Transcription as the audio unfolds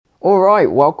Alright,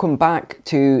 welcome back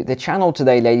to the channel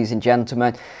today, ladies and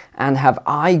gentlemen, and have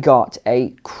I got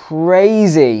a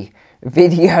crazy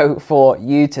video for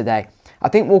you today. I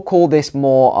think we'll call this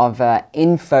more of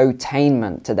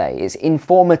infotainment today. It's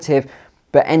informative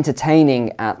but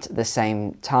entertaining at the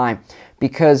same time,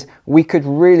 because we could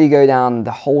really go down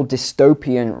the whole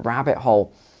dystopian rabbit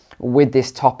hole with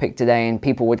this topic today and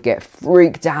people would get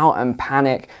freaked out and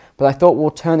panic. But I thought we'll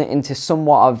turn it into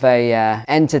somewhat of a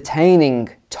entertaining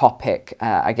topic,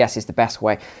 I guess is the best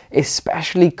way,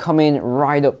 especially coming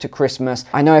right up to Christmas.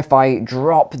 I know if I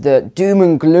drop the doom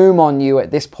and gloom on you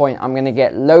at this point, I'm going to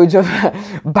get loads of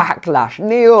backlash.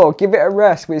 Neil, give it a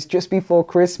rest, it's just before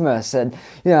Christmas and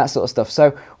that sort of stuff.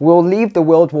 So we'll leave the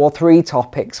World War III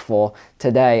topics for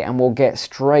today and we'll get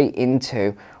straight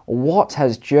into what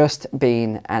has just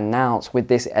been announced with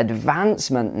this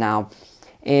advancement now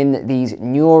in these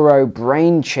neuro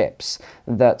brain chips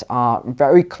that are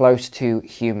very close to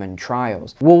human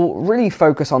trials. We'll really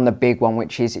focus on the big one,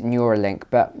 which is Neuralink,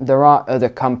 but there are other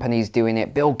companies doing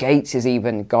it. Bill Gates has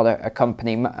even got a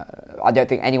company. I don't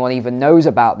think anyone even knows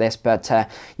about this, but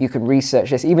you can research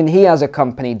this. Even he has a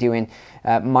company doing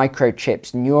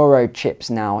microchips, neurochips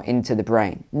now into the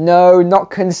brain. No, not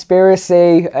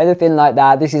conspiracy, anything like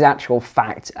that. This is actual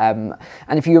fact. And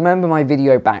if you remember my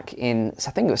video back in,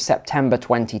 I think it was September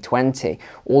 2020,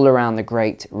 all around the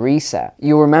Great Reset,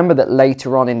 you'll remember that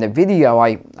later on in the video,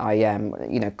 I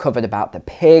covered about the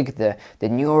pig, the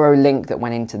Neuralink that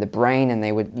went into the brain, and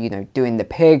they were, doing the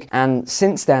pig. And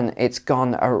since then, it's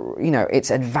gone,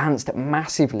 it's advanced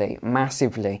massively,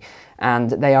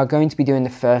 and they are going to be doing the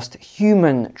first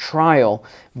human trial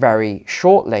very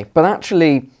shortly. But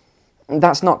actually,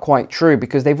 that's not quite true,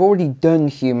 because they've already done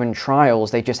human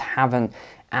trials. They just haven't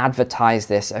advertised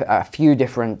this. A few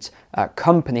different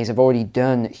companies have already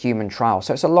done human trials,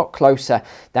 so it's a lot closer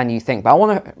than you think. But I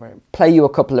want to play you a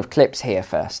couple of clips here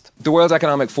first. The World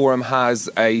Economic Forum has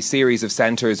a series of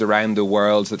centres around the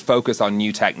world that focus on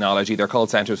new technology. They're called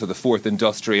centres for the Fourth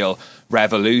Industrial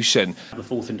Revolution. The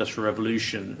Fourth Industrial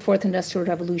Revolution. Fourth Industrial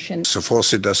Revolution. The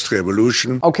Fourth Industrial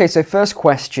Revolution. Okay, so first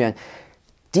question.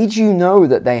 Did you know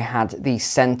that they had these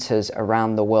centres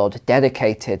around the world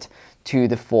dedicated to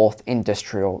the Fourth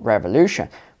Industrial Revolution?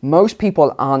 Most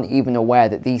people aren't even aware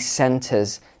that these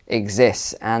centres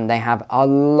exist, and they have a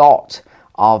lot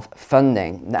of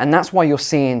funding. And that's why you're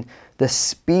seeing the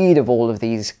speed of all of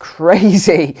these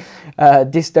crazy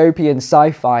dystopian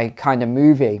sci-fi kind of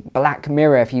movie, Black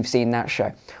Mirror, if you've seen that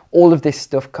show. All of this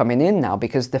stuff coming in now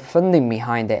because the funding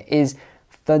behind it is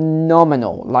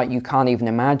phenomenal, like you can't even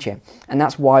imagine. And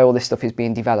that's why all this stuff is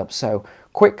being developed so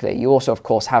quickly. You also, of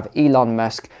course, have Elon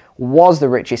Musk, was the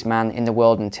richest man in the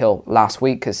world until last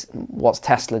week, because what's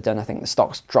Tesla done? I think the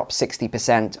stocks dropped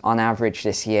 60% on average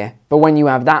this year. But when you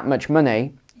have that much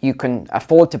money, you can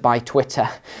afford to buy Twitter.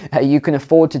 You can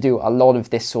afford to do a lot of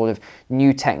this sort of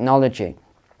new technology.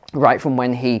 Right from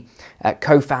when he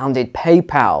co-founded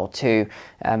PayPal to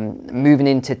moving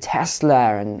into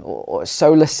Tesla and or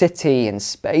Solar City and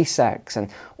SpaceX and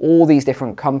all these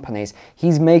different companies,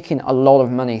 he's making a lot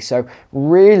of money. So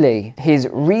really, his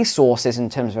resources in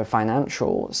terms of a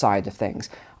financial side of things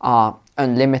are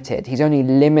unlimited. He's only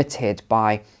limited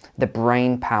by the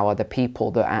brain power, the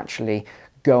people that actually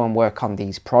go and work on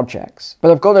these projects.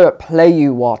 But I've got to play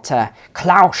you what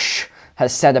Klaus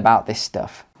has said about this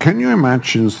stuff. Can you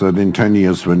imagine that in 10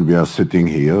 years when we are sitting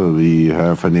here, we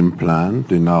have an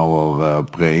implant in our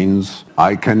brains?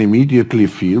 I can immediately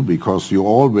feel, because you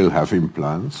all will have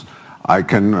implants,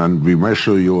 and we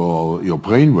measure your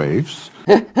brain waves.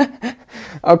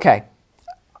 Okay,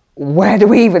 where do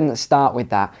we even start with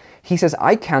that? He says,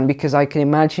 I can, because I can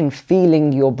imagine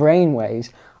feeling your brain waves.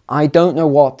 I don't know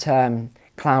what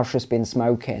Klaus has been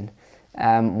smoking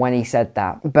when he said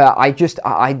that, but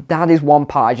that is one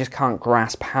part I just can't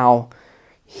grasp, how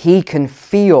he can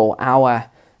feel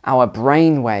our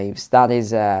brain waves.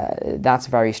 That's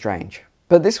very strange.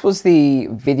 But this was the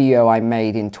video I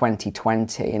made in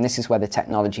 2020, and this is where the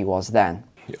technology was then.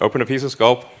 You open a piece of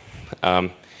skull,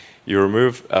 you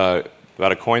remove about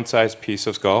a coin-sized piece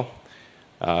of skull,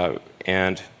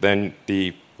 and then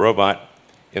the robot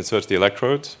inserts the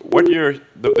electrodes. The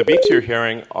beeps you're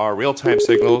hearing are real-time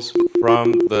signals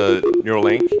from the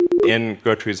Neuralink in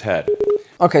Gertrude's head.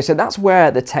 Okay, so that's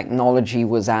where the technology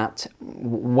was at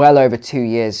well over 2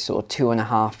 years, sort of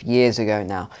 2.5 years ago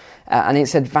now. And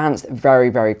it's advanced very,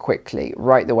 very quickly,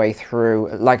 right the way through.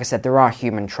 Like I said, there are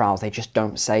human trials, they just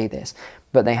don't say this.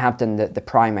 But they have done the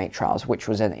primate trials, which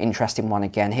was an interesting one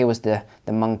again. Here was the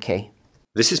monkey.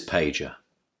 This is Pager.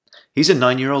 He's a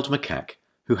 9-year-old macaque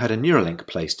who had a Neuralink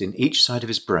placed in each side of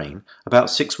his brain about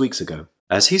 6 weeks ago.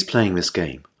 As he's playing this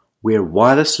game, We're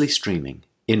wirelessly streaming,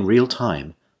 in real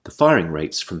time, the firing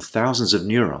rates from thousands of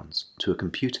neurons to a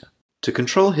computer. To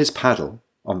control his paddle,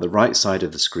 on the right side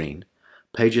of the screen,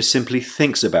 Pager simply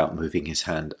thinks about moving his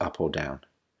hand up or down.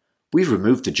 We've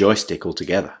removed the joystick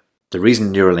altogether. The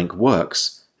reason Neuralink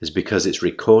works is because it's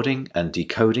recording and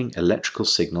decoding electrical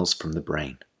signals from the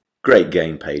brain. Great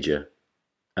game, Pager.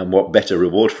 And what better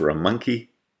reward for a monkey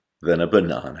than a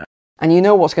banana? And you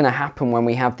know what's going to happen when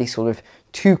we have these sort of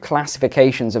two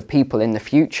classifications of people in the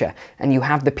future, and you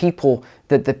have the people,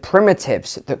 the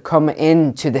primitives that come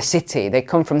into the city, they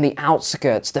come from the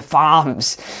outskirts, the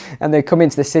farms, and they come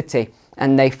into the city,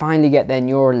 and they finally get their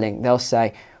Neuralink. They'll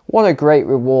say, what a great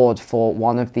reward for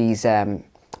one of these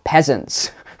peasants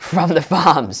from the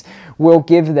farms. We'll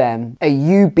give them a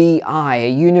UBI, a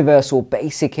universal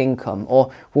basic income,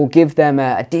 or we'll give them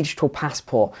a digital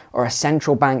passport or a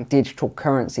central bank digital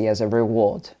currency as a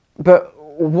reward. But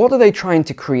what are they trying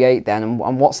to create then,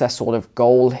 and what's their sort of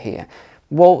goal here?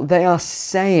 Well, they are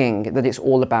saying that it's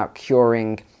all about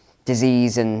curing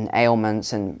disease and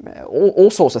ailments and all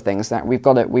sorts of things. That we've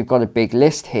got a big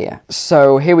list here.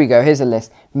 So here we go. Here's a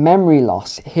list: memory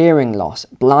loss, hearing loss,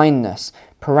 blindness,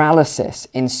 paralysis,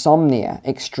 insomnia,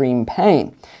 extreme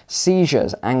pain,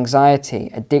 seizures, anxiety,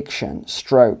 addiction,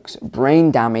 strokes,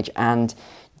 brain damage, and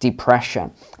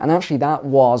depression. And actually that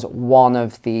was one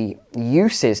of the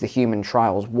uses, the human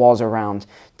trials, was around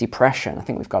depression. I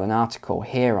think we've got an article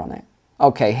here on it.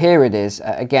 Okay, here it is,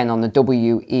 again on the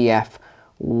WEF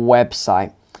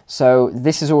website. So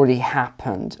this has already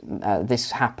happened.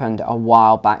 This happened a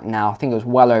while back now. I think it was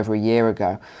well over a year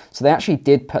ago. So they actually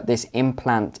did put this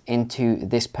implant into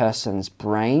this person's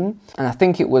brain. And I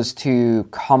think it was to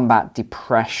combat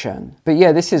depression. But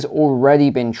yeah, this has already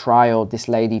been trialed. This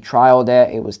lady trialed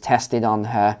it. It was tested on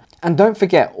her. And don't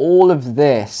forget, all of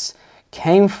this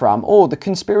came from, the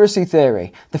conspiracy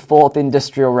theory, the fourth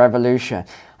industrial revolution.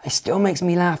 It still makes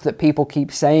me laugh that people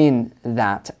keep saying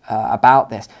that about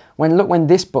this. When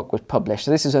this book was published,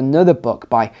 so this is another book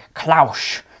by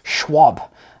Klaus Schwab.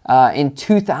 In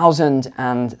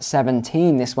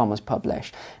 2017, this one was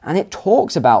published. And it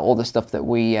talks about all the stuff that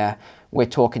we're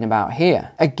talking about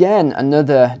here. Again,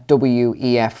 another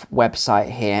WEF website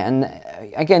here. And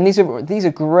again, these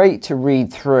are great to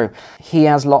read through. He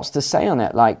has lots to say on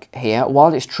it. Like here,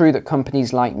 while it's true that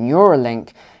companies like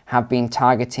Neuralink have been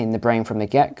targeting the brain from the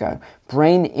get-go,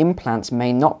 brain implants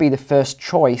may not be the first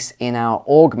choice in our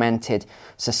augmented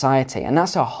society. And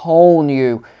that's a whole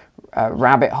new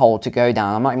rabbit hole to go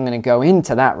down. I'm not even going to go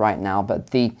into that right now,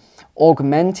 but the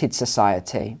augmented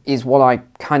society is what I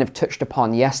kind of touched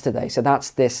upon yesterday. So that's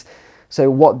this. So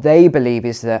what they believe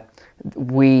is that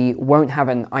we won't have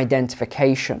an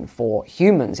identification for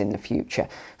humans in the future.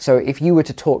 So if you were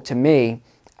to talk to me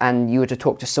and you were to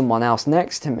talk to someone else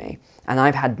next to me, and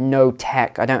I've had no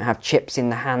tech, I don't have chips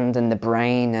in the hand and the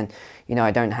brain, and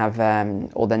I don't have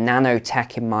all the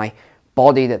nanotech in my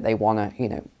body that they want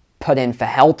to put in for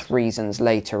health reasons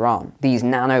later on. These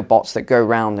nanobots that go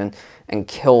around and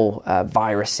kill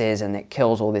viruses, and it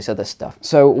kills all this other stuff.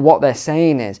 So what they're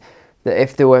saying is that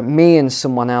if there were me and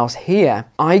someone else here,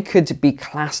 I could be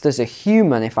classed as a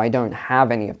human if I don't have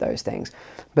any of those things.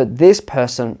 But this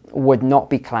person would not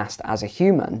be classed as a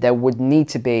human. There would need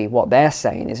to be, what they're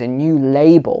saying, is a new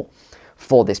label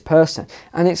for this person.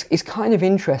 And it's kind of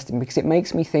interesting because it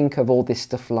makes me think of all this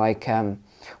stuff like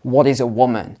what is a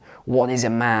woman, what is a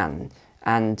man,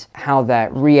 and how they're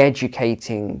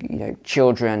re-educating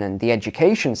children and the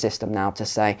education system now to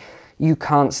say, you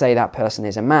can't say that person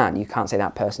is a man, you can't say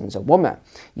that person is a woman,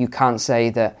 you can't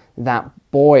say that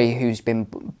boy who's been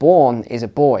born is a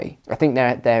boy. I think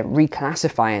they're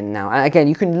reclassifying now. And again,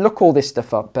 you can look all this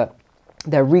stuff up, but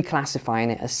they're reclassifying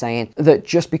it as saying that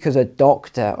just because a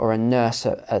doctor or a nurse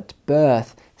at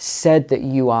birth said that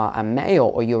you are a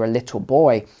male or you're a little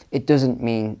boy, it doesn't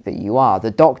mean that you are.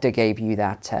 The doctor gave you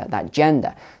that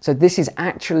gender. So this is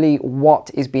actually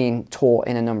what is being taught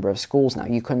in a number of schools now.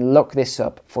 You can look this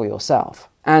up for yourself.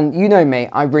 And you know me,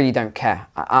 I really don't care.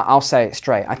 I'll say it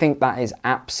straight. I think that is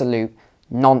absolute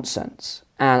nonsense.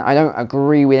 And I don't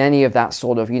agree with any of that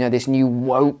sort of, this new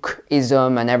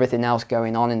wokeism and everything else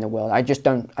going on in the world. I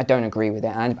don't agree with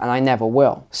it, and I never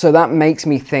will. So that makes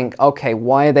me think, okay,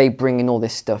 why are they bringing all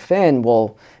this stuff in?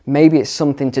 Well, maybe it's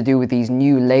something to do with these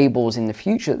new labels in the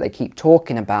future that they keep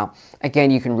talking about. Again,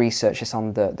 you can research this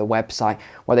on the website,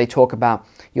 where they talk about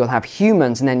you'll have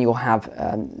humans and then you'll have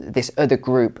this other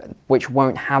group which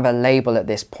won't have a label at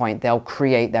this point. They'll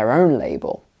create their own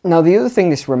label. Now, the other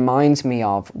thing this reminds me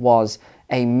of was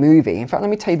a movie. In fact, let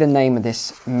me tell you the name of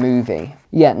this movie.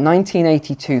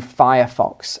 1982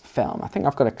 Firefox film. I think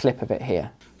I've got a clip of it here.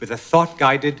 With a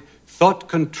thought-guided,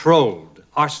 thought-controlled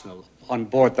arsenal on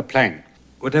board the plane.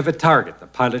 Whatever target the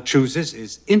pilot chooses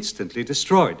is instantly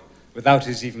destroyed without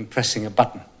his even pressing a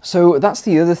button. So that's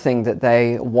the other thing that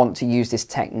they want to use this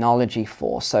technology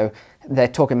for. So they're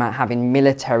talking about having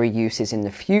military uses in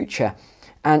the future.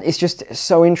 And it's just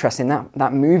so interesting.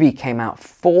 That movie came out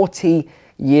 40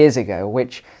 years ago,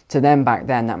 which to them back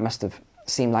then, that must have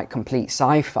seemed like complete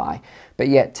sci-fi. But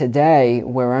yet today,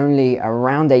 we're only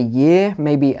around a year,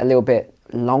 maybe a little bit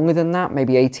longer than that,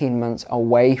 maybe 18 months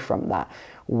away from that,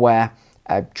 where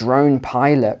a drone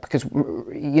pilot, because,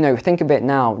 you know, think of it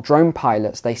now, drone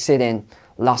pilots, they sit in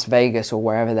Las Vegas or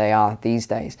wherever they are these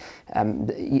days,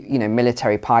 you know,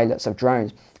 military pilots of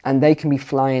drones, and they can be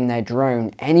flying their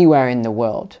drone anywhere in the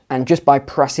world. And just by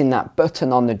pressing that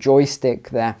button on the joystick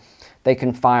there, they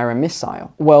can fire a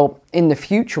missile. Well, in the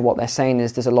future, what they're saying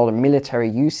is there's a lot of military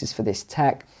uses for this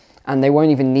tech, and they won't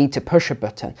even need to push a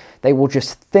button. They will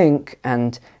just think,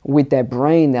 and with their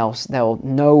brain, they'll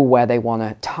know where they want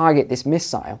to target this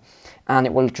missile, and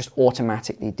it will just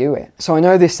automatically do it. So I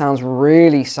know this sounds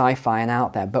really sci-fi and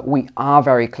out there, but we are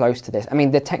very close to this. I mean,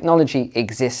 the technology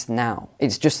exists now.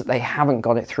 It's just that they haven't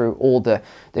got it through all the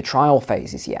trial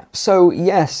phases yet. So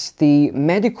yes, the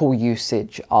medical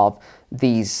usage of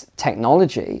these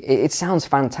technology, it sounds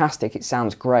fantastic, it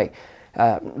sounds great.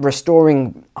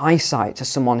 Restoring eyesight to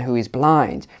someone who is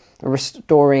blind,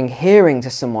 restoring hearing to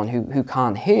someone who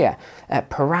can't hear,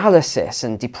 paralysis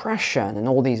and depression and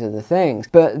all these other things.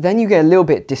 But then you get a little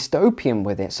bit dystopian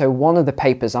with it. So one of the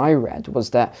papers I read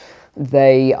was that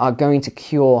they are going to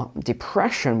cure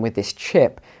depression with this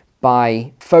chip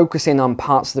by focusing on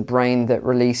parts of the brain that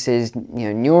releases,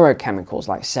 you know, neurochemicals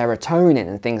like serotonin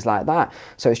and things like that.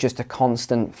 So it's just a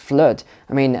constant flood.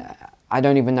 I mean, I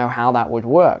don't even know how that would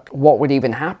work. What would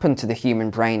even happen to the human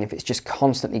brain if it's just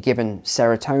constantly given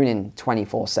serotonin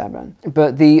 24/7?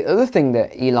 But the other thing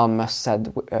that Elon Musk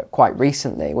said quite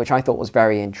recently, which I thought was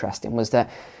very interesting, was that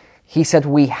he said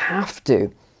we have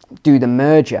to do the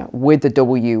merger with the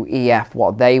WEF,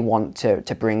 what they want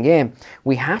to bring in.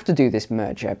 We have to do this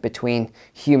merger between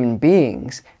human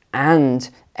beings and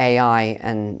AI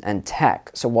and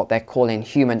tech, so what they're calling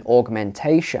human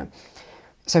augmentation.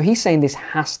 So he's saying this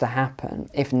has to happen.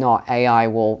 If not, AI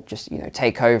will just, you know,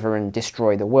 take over and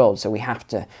destroy the world. So we have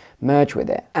to merge with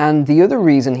it. And the other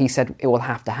reason he said it will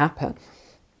have to happen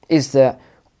is that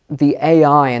the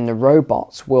AI and the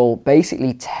robots will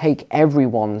basically take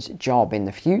everyone's job in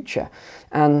the future.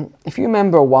 And if you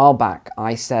remember a while back,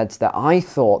 I said that I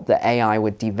thought that AI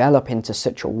would develop into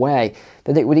such a way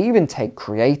that it would even take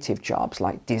creative jobs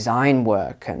like design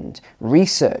work and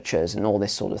researchers and all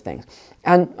this sort of things.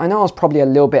 And I know I was probably a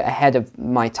little bit ahead of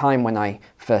my time when I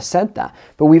first said that,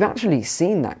 but we've actually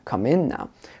seen that come in now.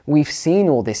 We've seen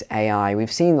all this AI,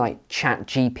 we've seen like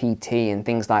ChatGPT and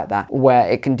things like that, where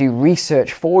it can do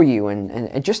research for you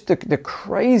and just the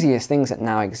craziest things that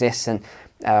now exist. And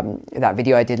that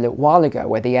video I did a little while ago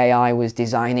where the AI was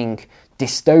designing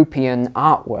dystopian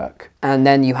artwork. And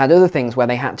then you had other things where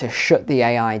they had to shut the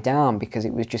AI down because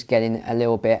it was just getting a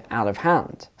little bit out of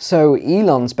hand. So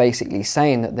Elon's basically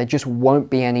saying that there just won't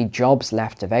be any jobs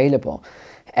left available.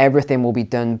 Everything will be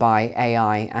done by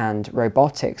AI and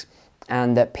robotics,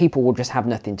 and that people will just have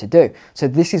nothing to do. So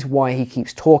this is why he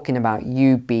keeps talking about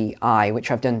UBI,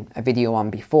 which I've done a video on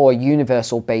before,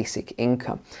 Universal Basic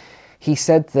Income. He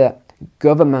said that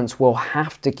governments will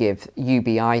have to give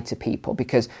UBI to people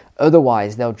because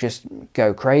otherwise they'll just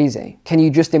go crazy. Can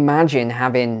you just imagine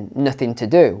having nothing to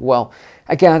do? Well,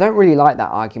 again, I don't really like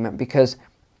that argument because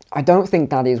I don't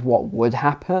think that is what would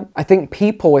happen. I think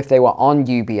people, if they were on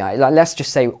UBI, like let's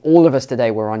just say all of us today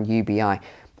were on UBI,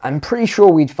 I'm pretty sure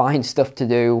we'd find stuff to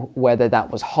do, whether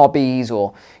that was hobbies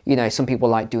or, you know, some people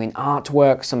like doing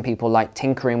artwork, some people like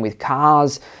tinkering with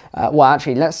cars. Well,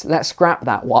 actually, let's scrap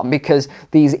that one because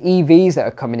these EVs that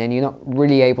are coming in, you're not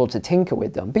really able to tinker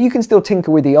with them. But you can still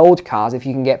tinker with the old cars if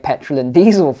you can get petrol and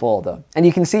diesel for them. And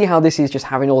you can see how this is just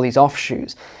having all these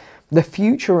offshoots. The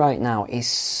future right now is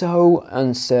so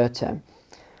uncertain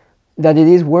that it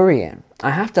is worrying. I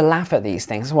have to laugh at these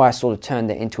things. That's why I sort of turned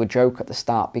it into a joke at the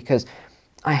start, because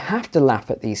I have to laugh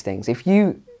at these things. If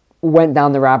you went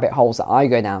down the rabbit holes that I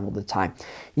go down all the time,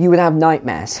 you would have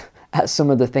nightmares at some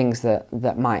of the things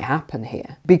that might happen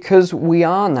here. Because we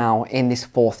are now in this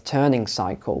fourth turning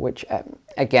cycle, which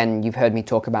again, you've heard me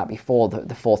talk about before,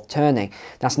 the fourth turning.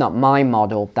 That's not my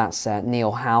model, that's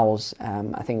Neil Howe's,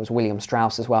 I think it was William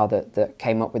Strauss as well that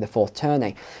came up with the fourth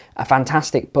turning. A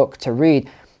fantastic book to read.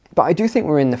 But I do think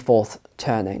we're in the fourth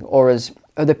turning, or as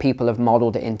other people have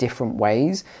modeled it in different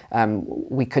ways.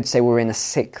 We could say we're in a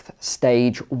sixth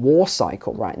stage war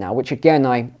cycle right now, which again,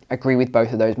 I agree with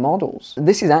both of those models.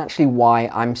 This is actually why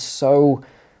I'm so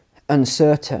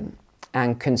uncertain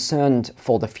and concerned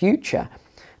for the future,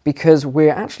 because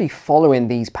we're actually following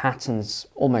these patterns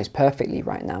almost perfectly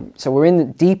right now. So we're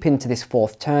deep into this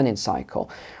fourth turning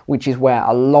cycle, which is where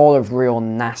a lot of real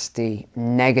nasty,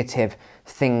 negative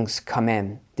things come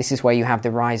in. This is where you have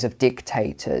the rise of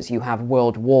dictators, you have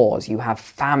world wars, you have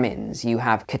famines, you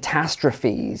have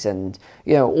catastrophes, and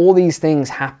all these things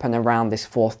happen around this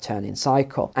fourth turning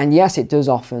cycle. And yes, it does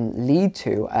often lead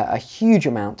to a huge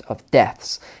amount of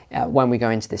deaths when we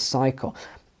go into this cycle.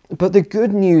 But the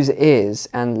good news is,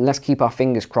 and let's keep our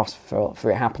fingers crossed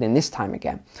for it happening this time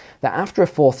again, that after a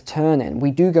fourth turn-in, we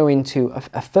do go into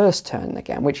a first turn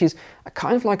again, which is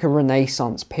kind of like a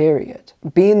renaissance period.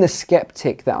 Being the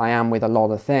skeptic that I am with a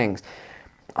lot of things,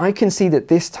 I can see that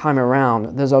this time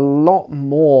around, there's a lot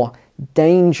more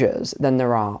dangers than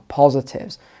there are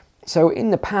positives. So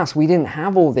in the past, we didn't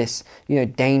have all this,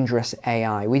 dangerous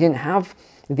AI. We didn't have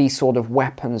these sort of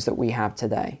weapons that we have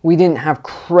today. We didn't have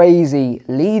crazy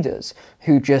leaders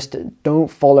who just don't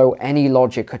follow any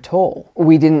logic at all.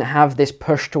 We didn't have this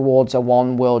push towards a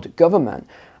one world government,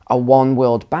 a one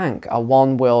world bank, a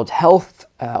one world health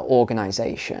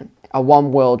organization, a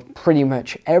one world pretty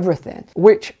much everything,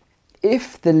 which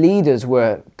if the leaders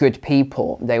were good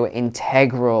people, they were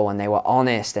integral and they were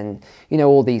honest and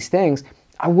all these things,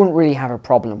 I wouldn't really have a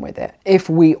problem with it. If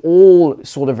we all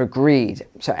sort of agreed,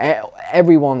 so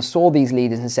everyone saw these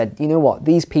leaders and said, you know what,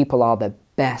 these people are the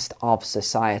best of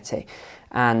society.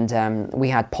 And we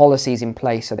had policies in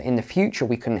place so that in the future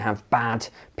we couldn't have bad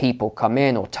people come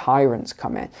in or tyrants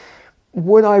come in.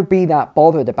 Would I be that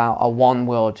bothered about a one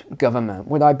world government?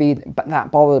 Would I be that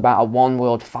bothered about a one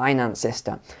world finance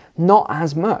system? Not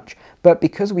as much. But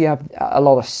because we have a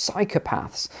lot of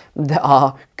psychopaths that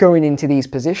are going into these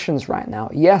positions right now,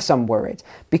 yes, I'm worried.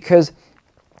 Because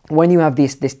when you have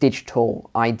this digital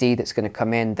ID that's going to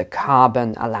come in, the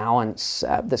carbon allowance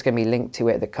that's going to be linked to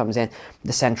it that comes in,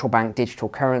 the central bank digital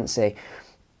currency,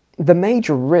 the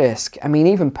major risk,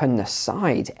 even putting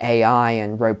aside AI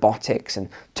and robotics and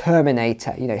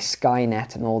Terminator,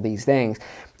 Skynet and all these things,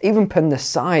 even putting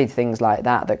aside things like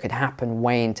that could happen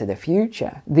way into the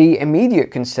future, the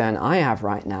immediate concern I have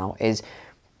right now is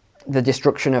the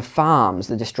destruction of farms,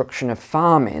 the destruction of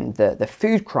farming, the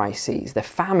food crises, the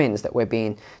famines that we're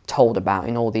being told about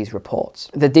in all these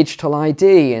reports, the digital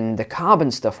ID and the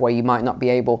carbon stuff where you might not be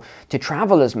able to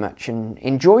travel as much and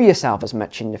enjoy yourself as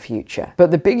much in the future. But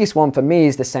the biggest one for me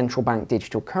is the central bank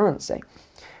digital currency,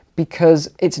 because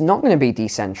it's not going to be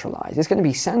decentralized, it's going to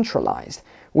be centralized,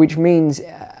 which means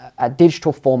a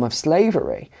digital form of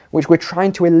slavery, which we're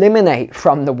trying to eliminate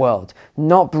from the world,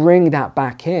 not bring that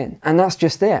back in. And that's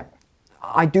just it.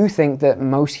 I do think that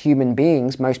most human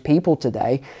beings, most people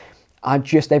today,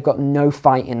 they've got no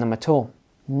fight in them at all.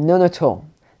 None at all.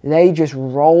 They just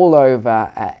roll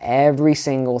over at every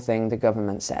single thing the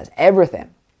government says,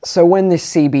 everything. So when this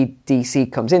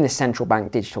CBDC comes in, this central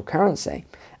bank digital currency,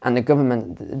 and the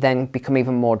government then become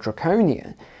even more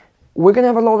draconian, we're going to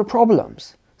have a lot of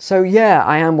problems. So yeah,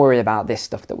 I am worried about this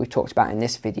stuff that we've talked about in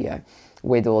this video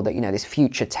with all the, this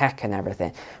future tech and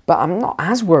everything. But I'm not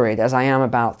as worried as I am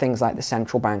about things like the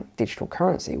central bank digital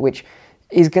currency, which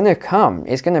is going to come.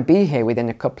 It's going to be here within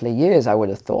a couple of years, I would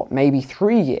have thought, maybe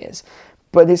 3 years.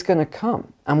 But it's going to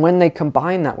come. And when they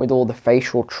combine that with all the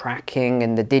facial tracking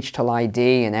and the digital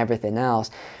ID and everything else,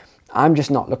 I'm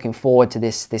just not looking forward to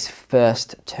this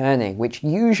first turning, which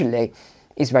usually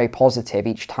is very positive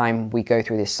each time we go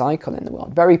through this cycle in the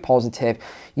world. Very positive,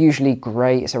 usually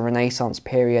great, it's a renaissance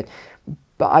period.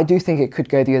 But I do think it could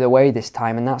go the other way this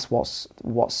time, and that's what's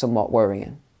somewhat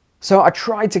worrying. So I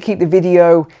tried to keep the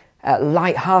video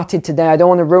light-hearted today. I don't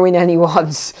want to ruin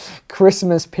anyone's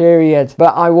Christmas period,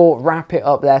 but I will wrap it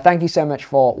up there. Thank you so much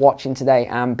for watching today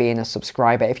and being a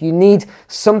subscriber. If you need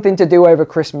something to do over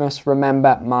Christmas,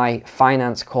 remember my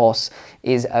finance course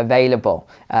is available.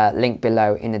 Link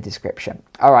below in the description.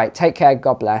 All right, take care,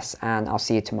 God bless, and I'll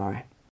see you tomorrow.